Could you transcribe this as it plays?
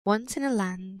Once in a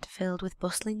land filled with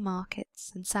bustling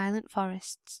markets and silent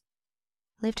forests,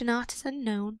 lived an artisan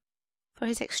known for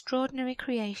his extraordinary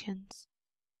creations.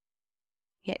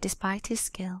 Yet despite his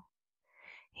skill,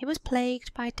 he was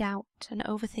plagued by doubt and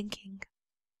overthinking,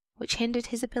 which hindered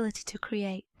his ability to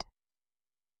create.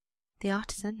 The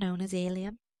artisan known as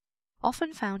Eliam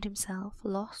often found himself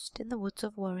lost in the woods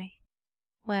of worry,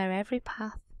 where every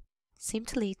path seemed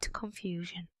to lead to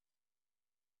confusion.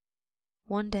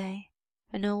 One day,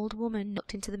 an old woman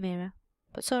looked into the mirror,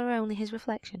 but saw only his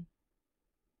reflection.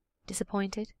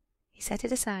 Disappointed, he set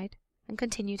it aside and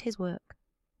continued his work,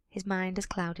 his mind as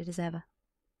clouded as ever.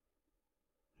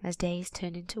 As days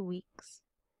turned into weeks,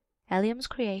 Eliam's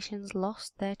creations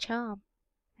lost their charm,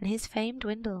 and his fame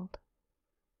dwindled.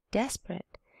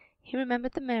 Desperate, he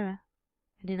remembered the mirror,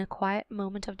 and in a quiet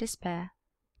moment of despair,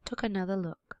 took another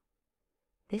look.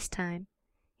 This time,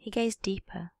 he gazed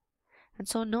deeper, and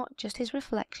saw not just his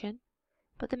reflection,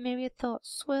 but the myriad thoughts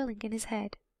swirling in his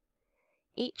head,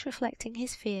 each reflecting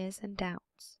his fears and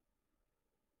doubts.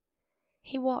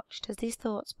 He watched as these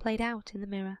thoughts played out in the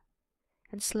mirror,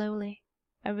 and slowly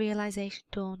a realization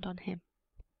dawned on him.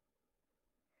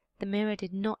 The mirror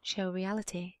did not show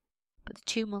reality, but the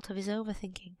tumult of his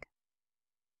overthinking.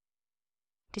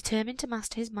 Determined to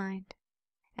master his mind,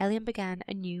 Eliam began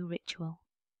a new ritual.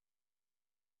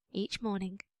 Each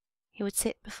morning he would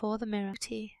sit before the mirror,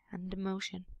 beauty and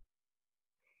emotion.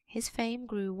 His fame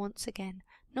grew once again,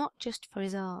 not just for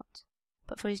his art,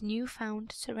 but for his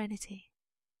new-found serenity.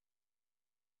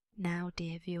 Now,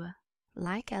 dear viewer,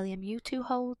 like Eliam, you too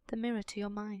hold the mirror to your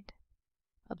mind.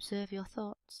 Observe your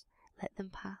thoughts, let them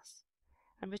pass,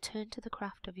 and return to the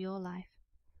craft of your life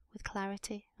with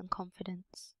clarity and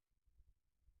confidence.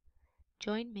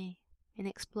 Join me in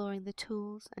exploring the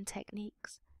tools and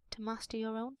techniques to master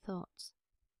your own thoughts.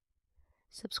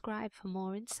 Subscribe for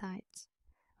more insights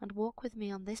and walk with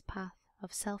me on this path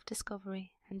of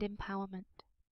self-discovery and empowerment.